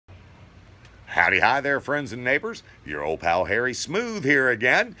Howdy hi there, friends and neighbors. Your old pal Harry Smooth here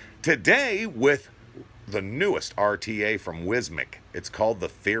again. Today with the newest RTA from Wismec. It's called the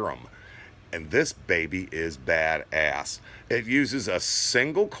Theorum. And this baby is badass. It uses a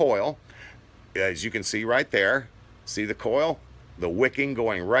single coil, as you can see right there. See the coil? The wicking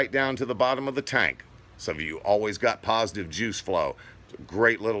going right down to the bottom of the tank. So you always got positive juice flow.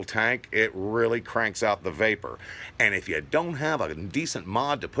 Great little tank. It really cranks out the vapor. And if you don't have a decent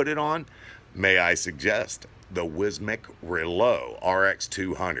mod to put it on, may I suggest the Wismec Relow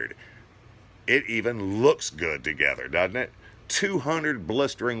RX200. It even looks good together, doesn't it? 200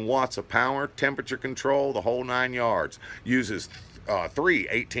 blistering watts of power, temperature control, the whole 9 yards. Uses three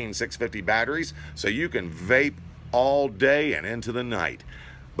 18650 batteries, so you can vape all day and into the night.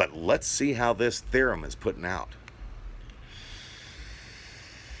 But let's see how this Theorum is putting out.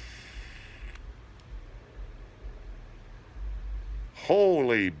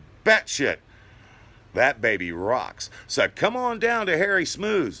 Holy batshit, that baby rocks. So come on down to Harry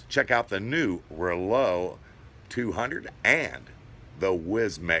Smooth's. Check out the new Relow 200 and the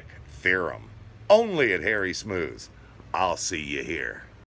Wismec Theorum. Only at Harry Smooth's. I'll see you here.